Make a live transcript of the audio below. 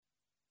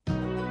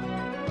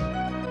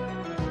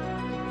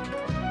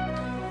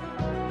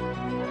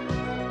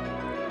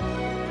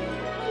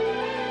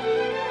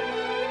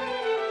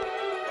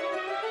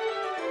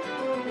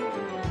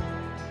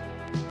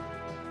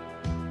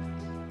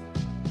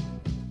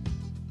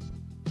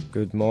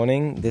Good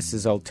morning. This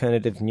is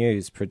Alternative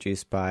News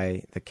produced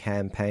by the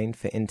Campaign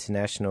for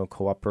International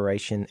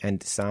Cooperation and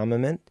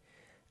Disarmament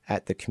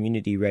at the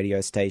community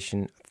radio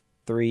station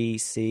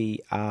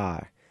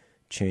 3CR.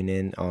 Tune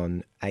in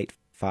on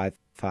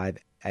 855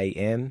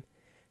 AM,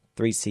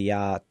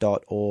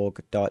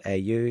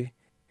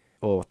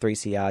 3cr.org.au or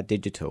 3CR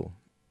Digital.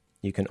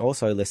 You can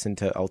also listen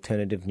to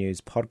Alternative News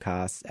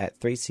podcasts at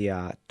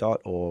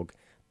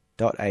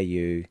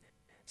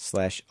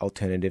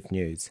 3cr.org.au/alternative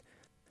news.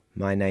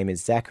 My name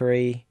is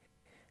Zachary,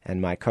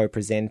 and my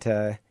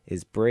co-presenter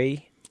is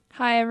Bree.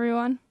 Hi,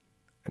 everyone.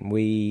 And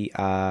we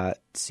are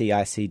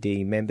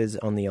CICD members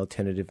on the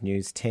Alternative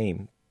News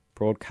team,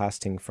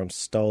 broadcasting from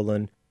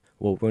stolen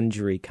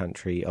Wurundjeri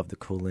country of the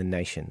Kulin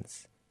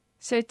Nations.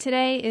 So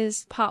today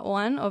is part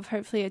one of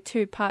hopefully a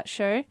two-part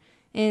show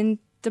in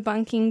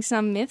debunking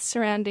some myths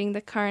surrounding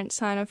the current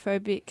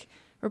xenophobic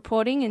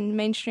reporting in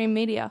mainstream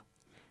media.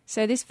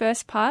 So this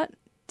first part,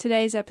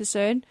 today's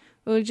episode,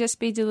 we'll just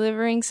be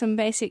delivering some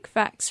basic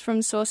facts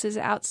from sources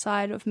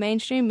outside of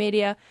mainstream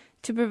media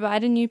to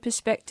provide a new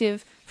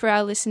perspective for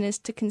our listeners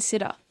to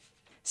consider.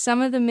 Some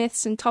of the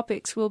myths and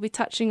topics we'll be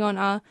touching on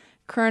are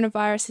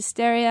coronavirus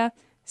hysteria,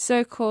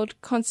 so-called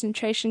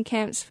concentration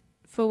camps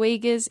for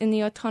Uyghurs in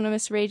the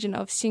autonomous region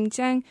of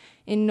Xinjiang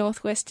in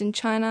northwestern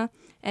China,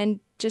 and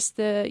just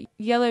the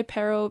yellow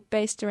peril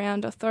based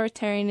around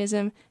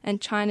authoritarianism and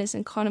China's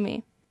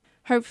economy.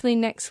 Hopefully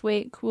next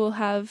week we'll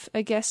have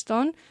a guest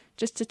on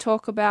just to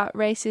talk about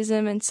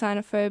racism and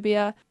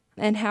xenophobia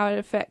and how it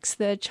affects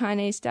the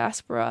Chinese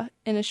diaspora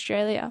in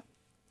Australia.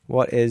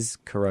 What is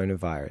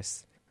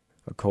coronavirus?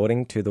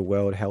 According to the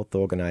World Health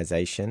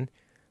Organization,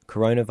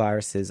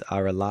 coronaviruses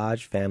are a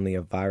large family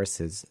of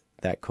viruses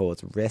that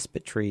cause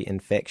respiratory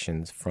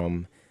infections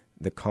from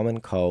the common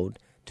cold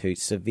to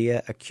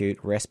severe acute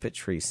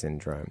respiratory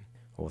syndrome,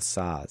 or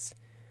SARS.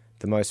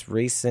 The most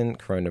recent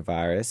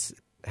coronavirus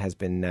has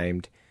been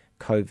named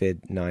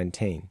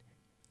COVID-19.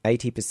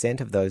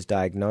 80% of those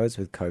diagnosed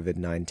with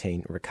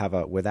COVID-19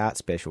 recover without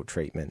special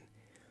treatment.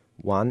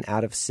 1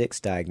 out of 6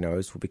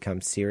 diagnosed will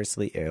become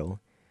seriously ill.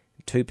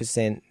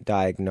 2%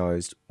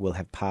 diagnosed will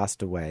have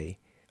passed away.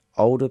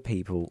 Older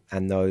people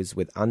and those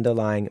with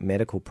underlying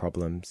medical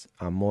problems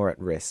are more at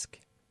risk.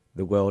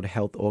 The World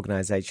Health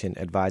Organization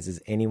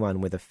advises anyone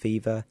with a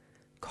fever,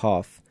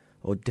 cough,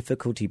 or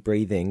difficulty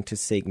breathing to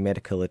seek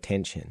medical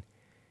attention.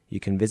 You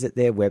can visit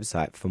their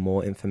website for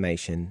more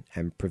information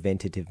and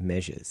preventative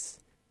measures.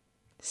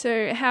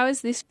 So how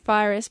has this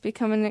virus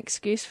become an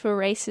excuse for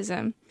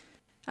racism?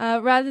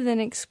 Rather than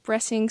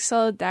expressing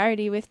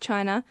solidarity with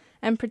China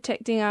and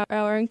protecting our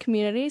own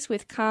communities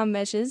with calm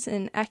measures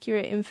and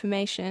accurate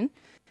information,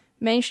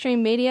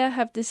 mainstream media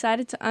have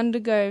decided to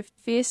undergo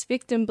fierce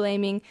victim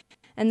blaming,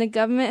 and the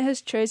government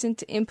has chosen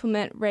to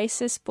implement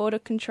racist border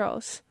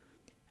controls.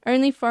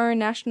 Only foreign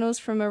nationals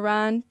from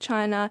Iran,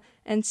 China,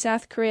 and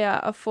South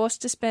Korea are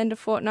forced to spend a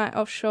fortnight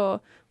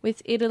offshore,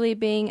 with Italy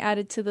being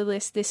added to the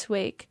list this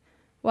week,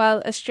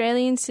 while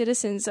Australian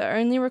citizens are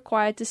only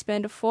required to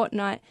spend a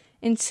fortnight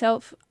in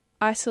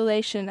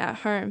self-isolation at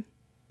home.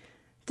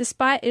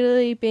 Despite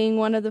Italy being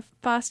one of the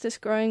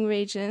fastest-growing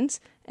regions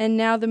and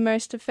now the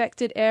most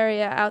affected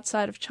area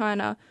outside of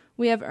China,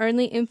 we have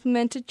only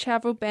implemented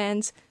travel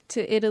bans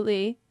to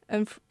Italy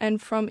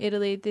and from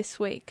Italy this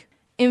week.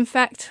 In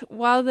fact,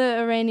 while the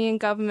Iranian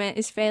government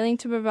is failing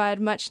to provide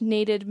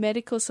much-needed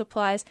medical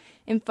supplies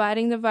in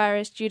fighting the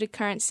virus due to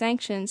current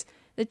sanctions,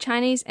 the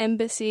Chinese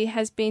embassy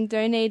has been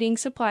donating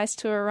supplies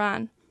to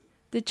Iran.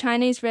 The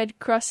Chinese Red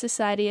Cross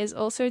Society has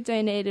also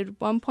donated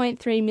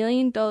 $1.3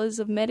 million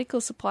of medical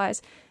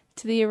supplies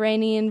to the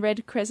Iranian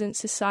Red Crescent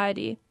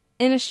Society.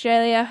 In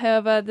Australia,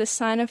 however, the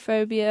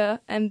xenophobia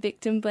and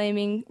victim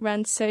blaming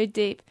runs so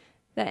deep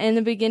that in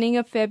the beginning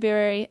of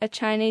February, a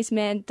Chinese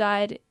man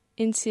died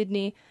in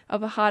Sydney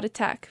of a heart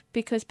attack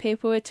because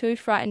people were too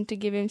frightened to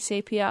give him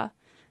CPR.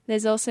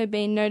 There's also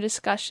been no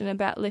discussion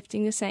about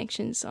lifting the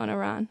sanctions on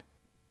Iran.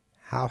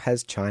 How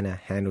has China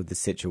handled the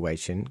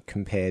situation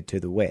compared to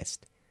the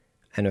West?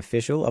 An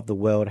official of the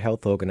World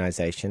Health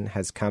Organization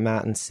has come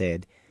out and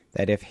said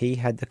that if he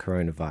had the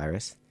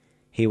coronavirus,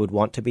 he would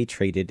want to be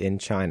treated in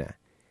China.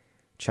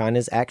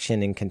 China's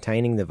action in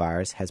containing the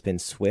virus has been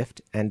swift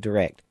and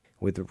direct,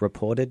 with the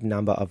reported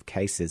number of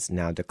cases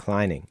now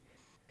declining.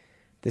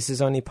 This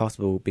is only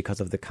possible because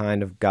of the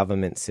kind of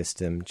government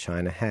system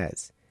China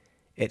has.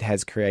 It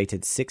has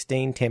created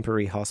 16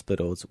 temporary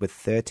hospitals with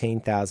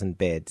 13,000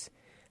 beds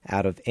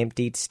out of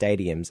emptied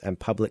stadiums and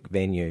public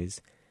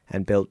venues,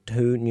 and built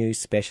 2 new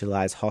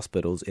specialized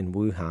hospitals in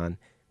Wuhan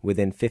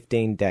within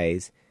 15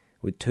 days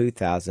with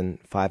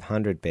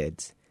 2,500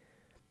 beds.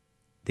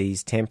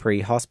 These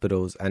temporary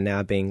hospitals are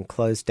now being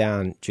closed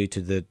down due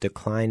to the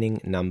declining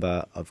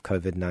number of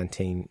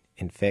COVID-19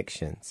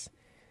 infections.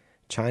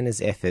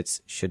 China's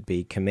efforts should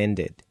be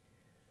commended.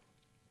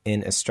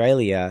 In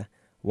Australia,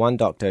 one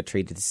doctor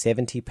treated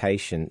 70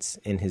 patients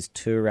in his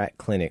Toorak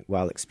clinic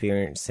while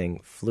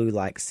experiencing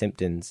flu-like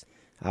symptoms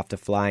after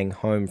flying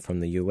home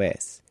from the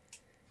US.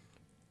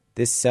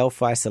 This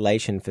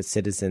self-isolation for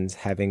citizens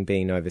having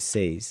been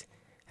overseas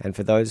and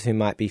for those who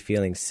might be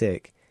feeling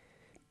sick,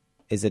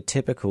 is a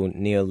typical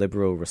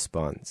neoliberal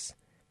response,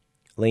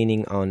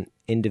 leaning on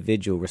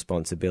individual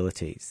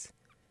responsibilities.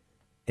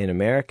 In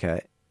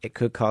America, it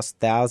could cost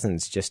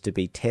thousands just to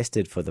be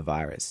tested for the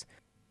virus,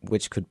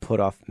 which could put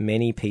off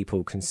many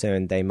people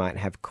concerned they might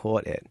have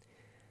caught it.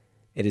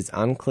 It is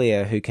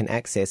unclear who can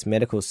access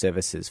medical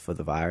services for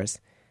the virus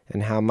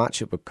and how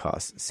much it would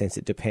cost, since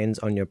it depends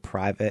on your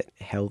private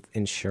health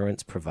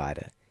insurance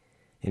provider.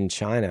 In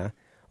China,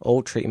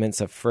 all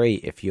treatments are free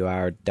if you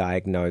are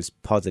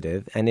diagnosed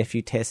positive, and if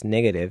you test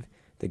negative,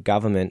 the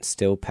government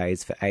still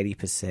pays for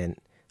 80%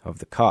 of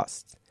the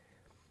costs.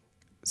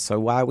 So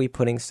why are we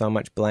putting so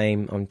much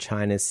blame on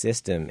China's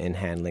system in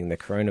handling the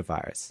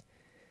coronavirus?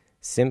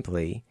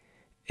 Simply,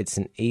 it's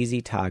an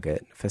easy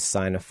target for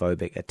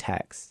xenophobic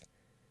attacks.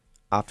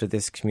 After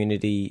this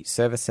community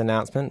service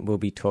announcement, we'll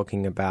be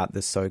talking about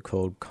the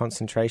so-called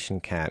concentration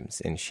camps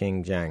in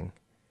Xinjiang.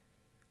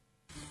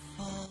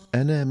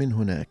 أنا من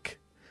هناك,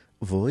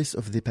 voice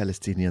of the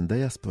Palestinian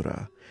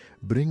diaspora,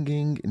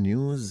 bringing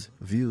news,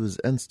 views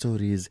and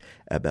stories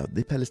about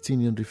the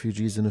Palestinian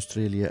refugees in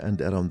Australia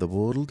and around the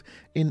world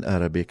in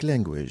Arabic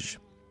language.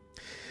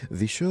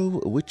 The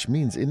show, which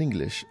means in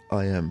English,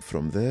 I am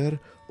from there,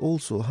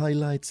 also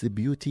highlights the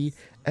beauty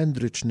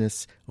and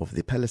richness of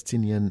the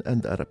Palestinian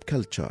and Arab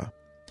culture.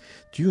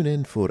 Tune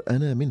in for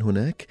أنا من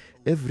هناك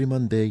every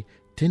Monday,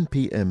 10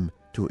 p.m.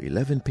 to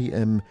 11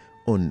 p.m.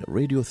 on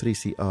Radio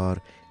 3CR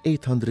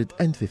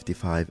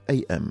 855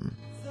 AM.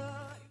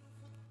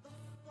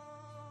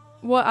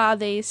 What are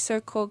these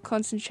so-called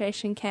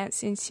concentration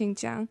camps in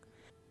Xinjiang?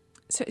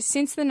 So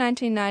since the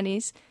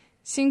 1990s,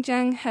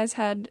 Xinjiang has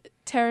had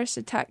terrorist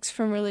attacks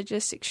from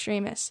religious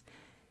extremists.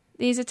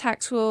 These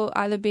attacks will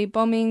either be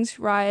bombings,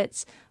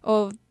 riots,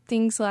 or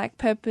things like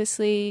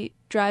purposely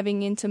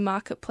driving into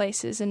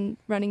marketplaces and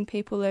running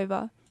people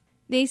over.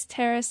 These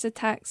terrorist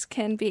attacks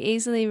can be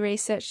easily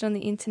researched on the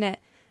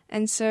internet,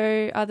 and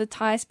so are the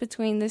ties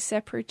between the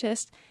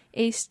separatist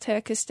East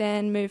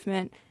Turkestan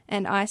movement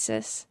and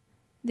ISIS.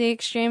 The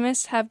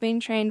extremists have been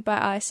trained by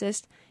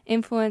ISIS,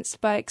 influenced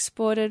by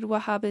exported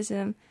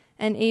Wahhabism,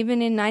 and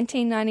even in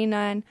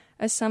 1999,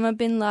 Osama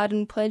bin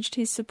Laden pledged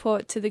his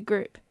support to the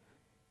group.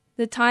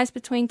 The ties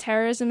between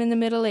terrorism in the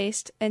Middle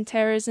East and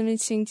terrorism in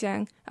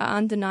Xinjiang are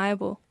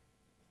undeniable.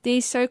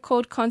 These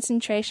so-called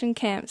concentration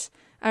camps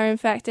are in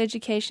fact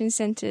education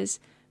centers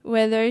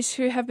where those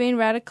who have been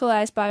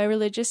radicalized by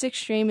religious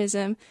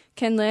extremism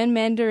can learn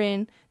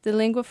Mandarin, the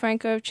lingua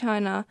franca of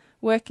China,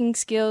 working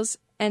skills,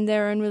 and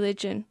their own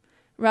religion,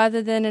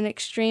 rather than an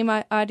extreme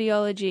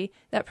ideology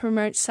that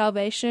promotes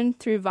salvation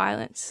through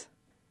violence.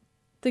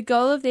 The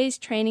goal of these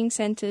training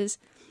centers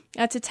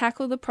are to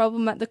tackle the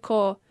problem at the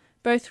core,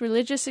 both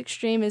religious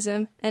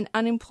extremism and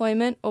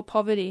unemployment or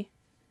poverty.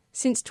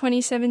 Since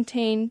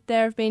 2017,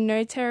 there have been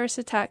no terrorist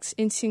attacks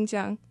in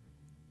Xinjiang.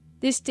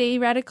 This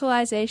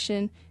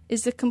de-radicalization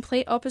is the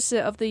complete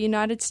opposite of the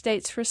United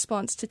States'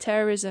 response to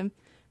terrorism,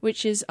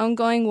 which is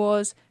ongoing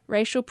wars,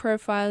 racial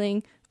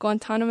profiling,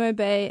 Guantanamo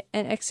Bay,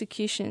 and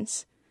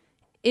executions.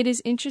 It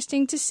is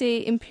interesting to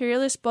see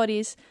imperialist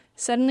bodies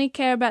suddenly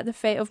care about the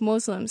fate of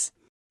Muslims,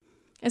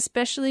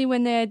 especially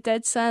when they are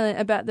dead silent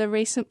about the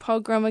recent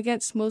pogrom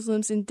against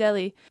Muslims in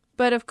Delhi.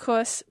 But of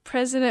course,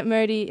 President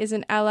Modi is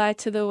an ally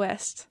to the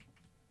West.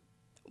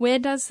 Where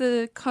does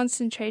the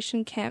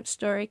concentration camp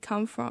story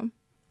come from?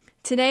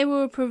 Today we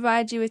will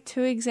provide you with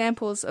two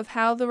examples of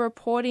how the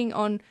reporting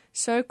on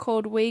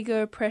so-called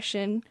Uyghur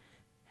oppression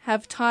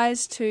have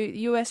ties to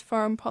US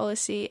foreign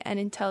policy and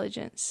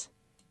intelligence.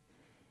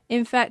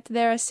 In fact,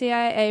 there are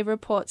CIA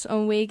reports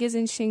on Uyghurs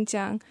in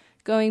Xinjiang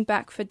going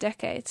back for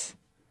decades.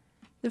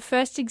 The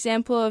first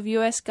example of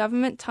US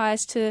government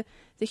ties to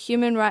the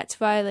human rights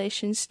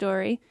violation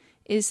story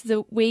is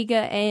the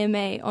Uyghur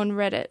AMA on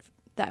Reddit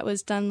that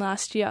was done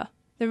last year.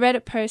 The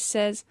Reddit post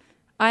says,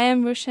 "I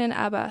am Rushan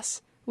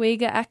Abbas,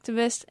 Uyghur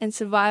activist and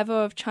survivor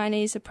of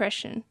Chinese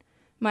oppression.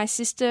 My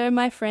sister and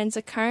my friends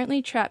are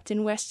currently trapped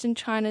in Western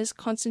China's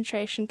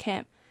concentration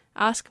camp.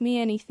 Ask me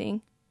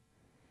anything."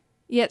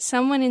 Yet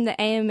someone in the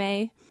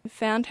AMA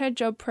found her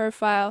job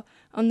profile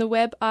on the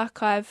web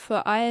archive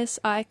for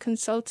ISI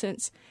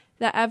consultants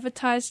that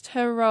advertised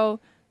her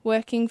role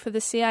working for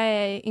the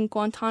CIA in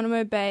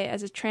Guantanamo Bay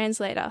as a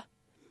translator.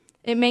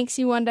 It makes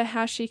you wonder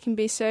how she can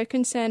be so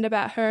concerned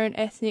about her own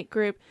ethnic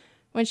group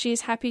when she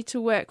is happy to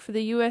work for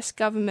the US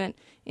government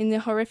in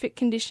the horrific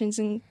conditions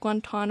in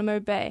Guantanamo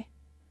Bay.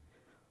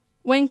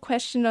 When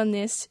questioned on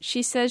this,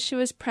 she says she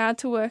was proud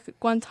to work at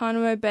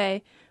Guantanamo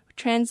Bay,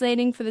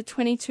 translating for the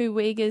 22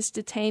 Uyghurs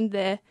detained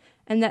there,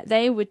 and that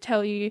they would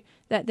tell you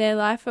that their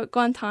life at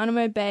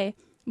Guantanamo Bay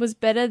was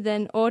better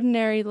than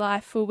ordinary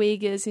life for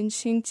Uyghurs in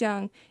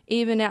Xinjiang,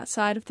 even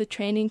outside of the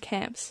training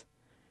camps.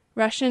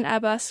 Rushan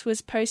Abbas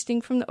was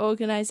posting from the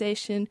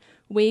organization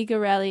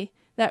Uyghur Rally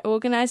that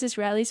organizes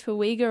rallies for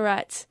Uyghur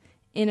rights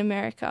in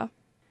America.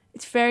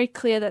 It's very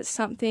clear that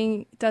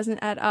something doesn't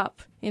add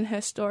up in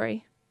her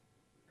story.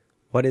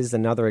 What is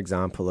another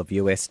example of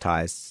US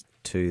ties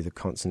to the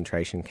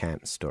concentration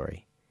camp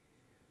story?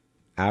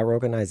 Our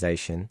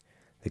organization,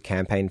 the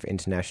Campaign for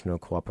International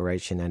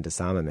Cooperation and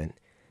Disarmament,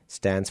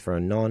 stands for a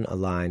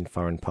non-aligned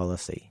foreign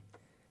policy.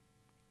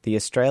 The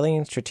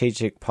Australian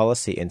Strategic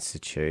Policy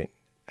Institute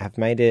have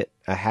made it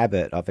a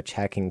habit of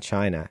attacking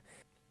China.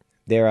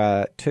 There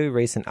are two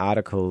recent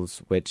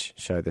articles which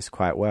show this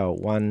quite well.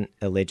 One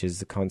alleges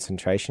the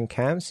concentration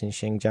camps in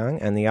Xinjiang,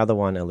 and the other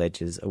one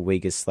alleges a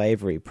Uyghur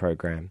slavery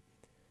program.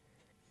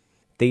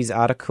 These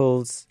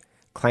articles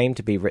claim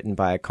to be written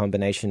by a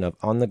combination of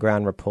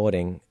on-the-ground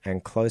reporting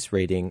and close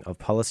reading of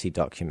policy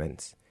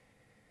documents.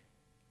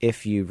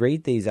 If you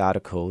read these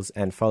articles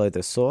and follow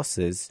the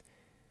sources,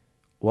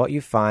 what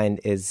you find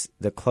is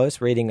the close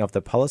reading of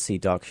the policy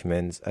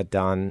documents are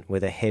done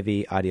with a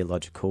heavy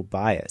ideological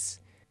bias.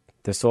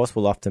 The source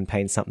will often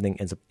paint something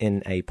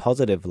in a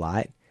positive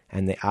light,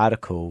 and the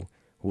article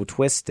will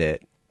twist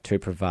it to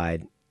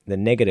provide the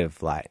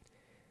negative light.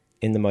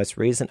 In the most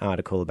recent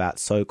article about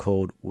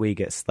so-called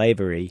Uyghur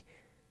slavery,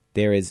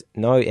 there is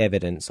no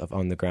evidence of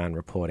on-the-ground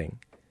reporting.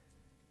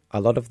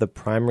 A lot of the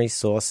primary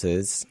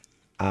sources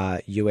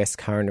are US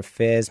current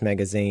affairs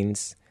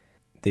magazines,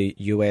 the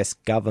US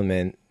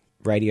government,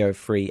 Radio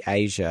Free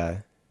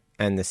Asia,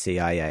 and the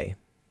CIA.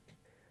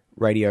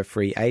 Radio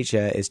Free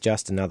Asia is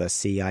just another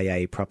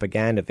CIA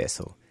propaganda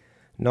vessel,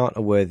 not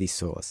a worthy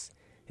source.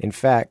 In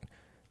fact,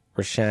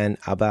 Roshan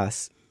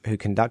Abbas, who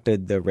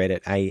conducted the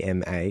Reddit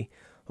AMA,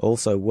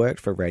 also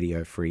worked for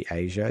Radio Free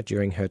Asia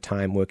during her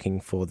time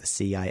working for the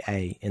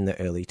CIA in the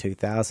early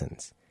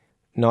 2000s.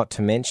 Not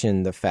to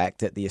mention the fact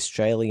that the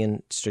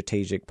Australian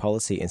Strategic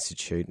Policy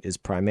Institute is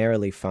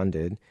primarily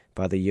funded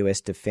by the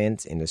US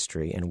defence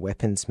industry and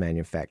weapons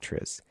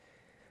manufacturers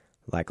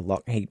like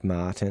Lockheed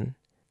Martin,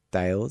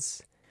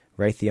 Thales,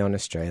 Raytheon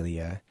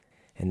Australia,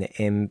 and the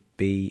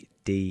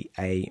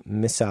MBDA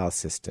missile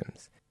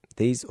systems.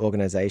 These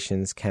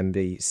organisations can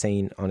be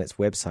seen on its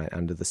website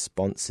under the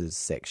sponsors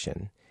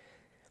section.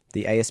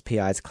 The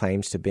ASPI's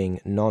claims to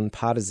being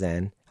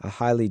non-partisan are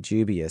highly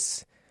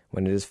dubious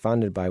when it is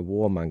funded by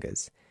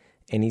warmongers.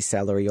 Any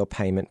salary or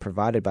payment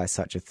provided by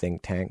such a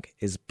think tank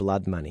is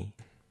blood money.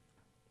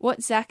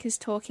 What Zach is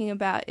talking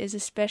about is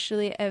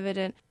especially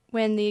evident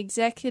when the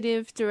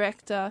executive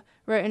director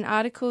wrote an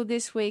article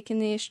this week in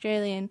The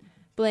Australian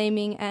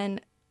blaming an,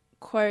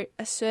 quote,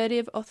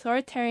 assertive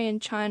authoritarian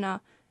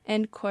China,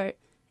 end quote,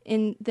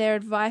 in their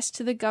advice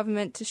to the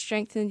government to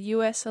strengthen the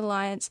US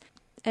alliance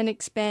and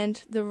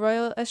expand the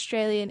Royal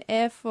Australian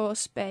Air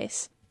Force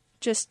Base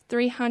just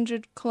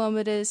 300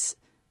 kilometres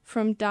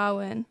from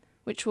Darwin,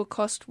 which will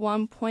cost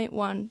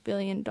 $1.1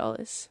 billion.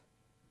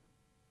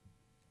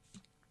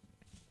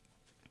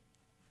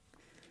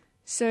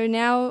 So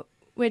now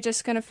we're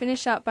just going to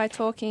finish up by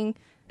talking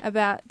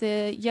about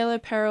the Yellow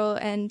Peril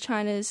and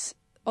China's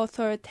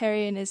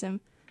authoritarianism.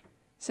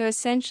 So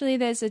essentially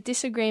there's a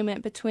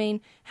disagreement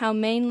between how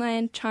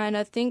mainland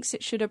China thinks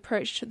it should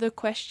approach the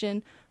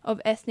question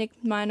of ethnic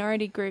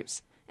minority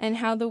groups and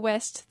how the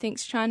West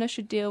thinks China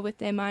should deal with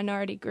their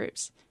minority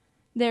groups.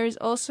 There is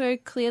also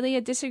clearly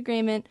a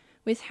disagreement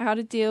with how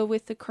to deal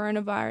with the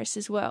coronavirus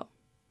as well.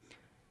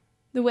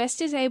 The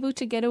West is able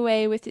to get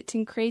away with its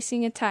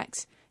increasing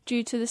attacks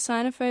due to the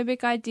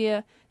xenophobic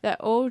idea that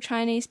all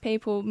Chinese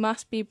people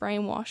must be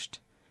brainwashed.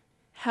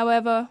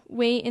 However,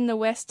 we in the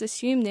West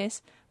assume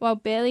this while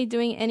barely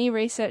doing any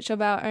research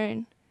of our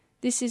own.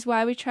 This is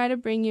why we try to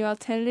bring you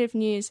alternative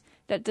news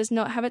that does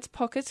not have its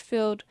pockets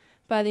filled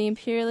by the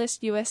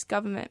imperialist US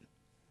government.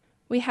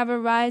 We have a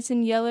rise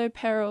in yellow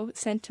peril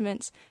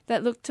sentiments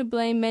that look to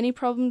blame many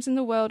problems in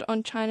the world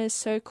on China's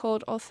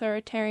so-called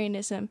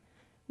authoritarianism.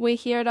 We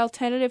here at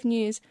Alternative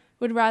News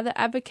would rather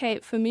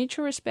advocate for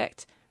mutual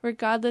respect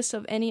regardless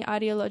of any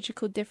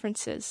ideological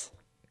differences.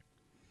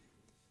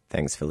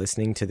 Thanks for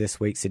listening to this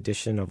week's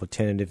edition of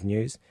Alternative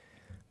News,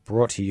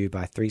 brought to you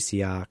by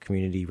 3CR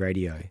Community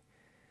Radio.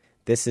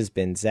 This has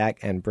been Zach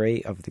and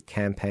Bree of the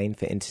Campaign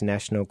for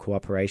International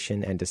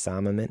Cooperation and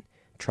Disarmament,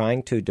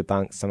 trying to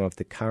debunk some of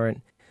the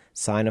current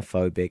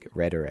xenophobic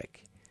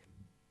rhetoric.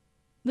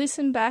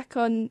 Listen back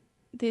on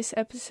this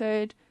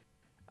episode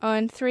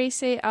on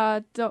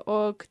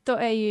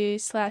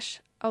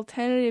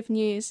 3cr.org.au/alternative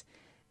news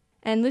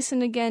and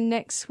listen again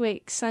next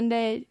week,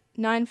 Sunday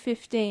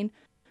 9:15,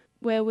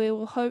 where we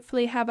will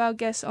hopefully have our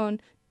guests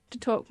on to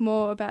talk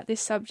more about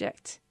this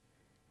subject.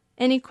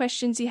 Any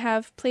questions you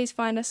have, please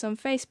find us on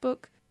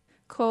Facebook,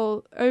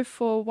 call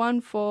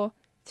 0414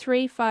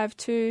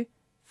 352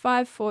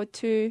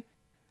 542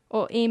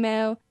 or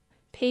email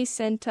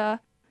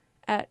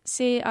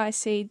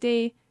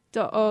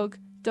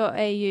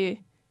peacecenter@cicd.org.au.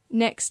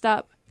 Next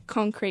up,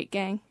 Concrete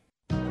Gang.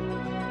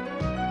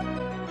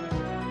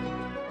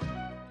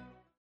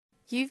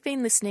 You've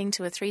been listening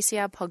to a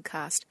 3CR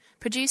podcast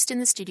produced in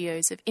the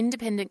studios of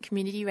independent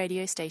community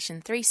radio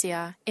station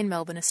 3CR in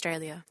Melbourne,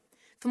 Australia.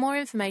 For more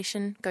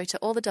information, go to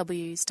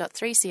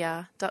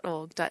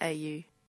allthews.3cr.org.au.